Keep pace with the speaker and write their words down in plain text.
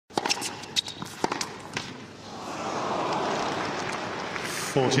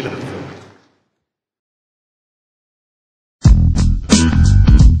40 left.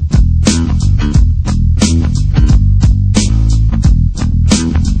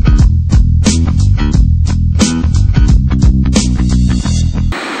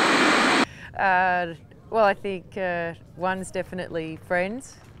 Well, I think one's definitely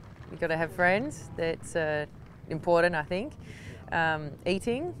friends. You've got to have friends. That's important, I think.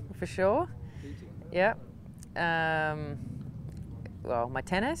 Eating, for sure. Eating. Yeah. Well, my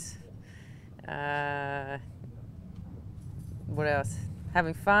tennis. What else?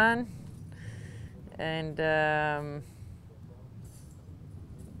 Having fun. And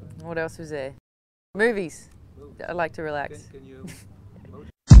what else was there? Movies. I like to relax. Can you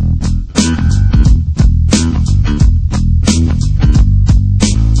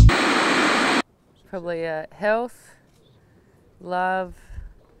Probably health, love,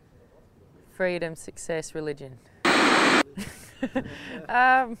 freedom, success, religion.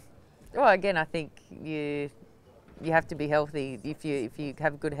 Well, again, I think you have to be healthy. If you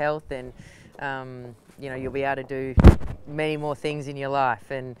have good health, then you know, you'll be able to do many more things in your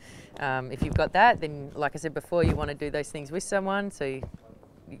life. And if you've got that, then like I said before, you want to do those things with someone. So you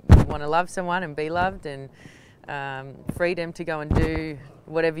want to love someone and be loved, and freedom to go and do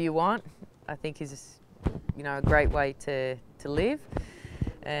whatever you want, I think is, you know, a great way to live.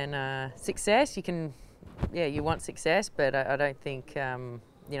 And success, you want success, but I don't think,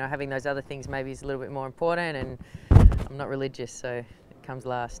 you know, having those other things maybe is a little bit more important, and I'm not religious, so it comes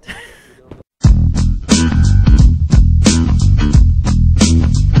last.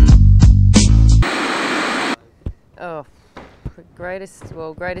 Oh,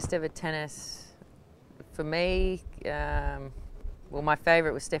 greatest ever tennis for me. Well, my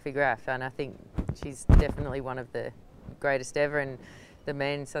favourite was Steffi Graf, and I think she's definitely one of the greatest ever. And the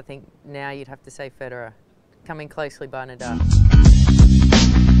men's, I think now you'd have to say Federer, coming closely by Nadal.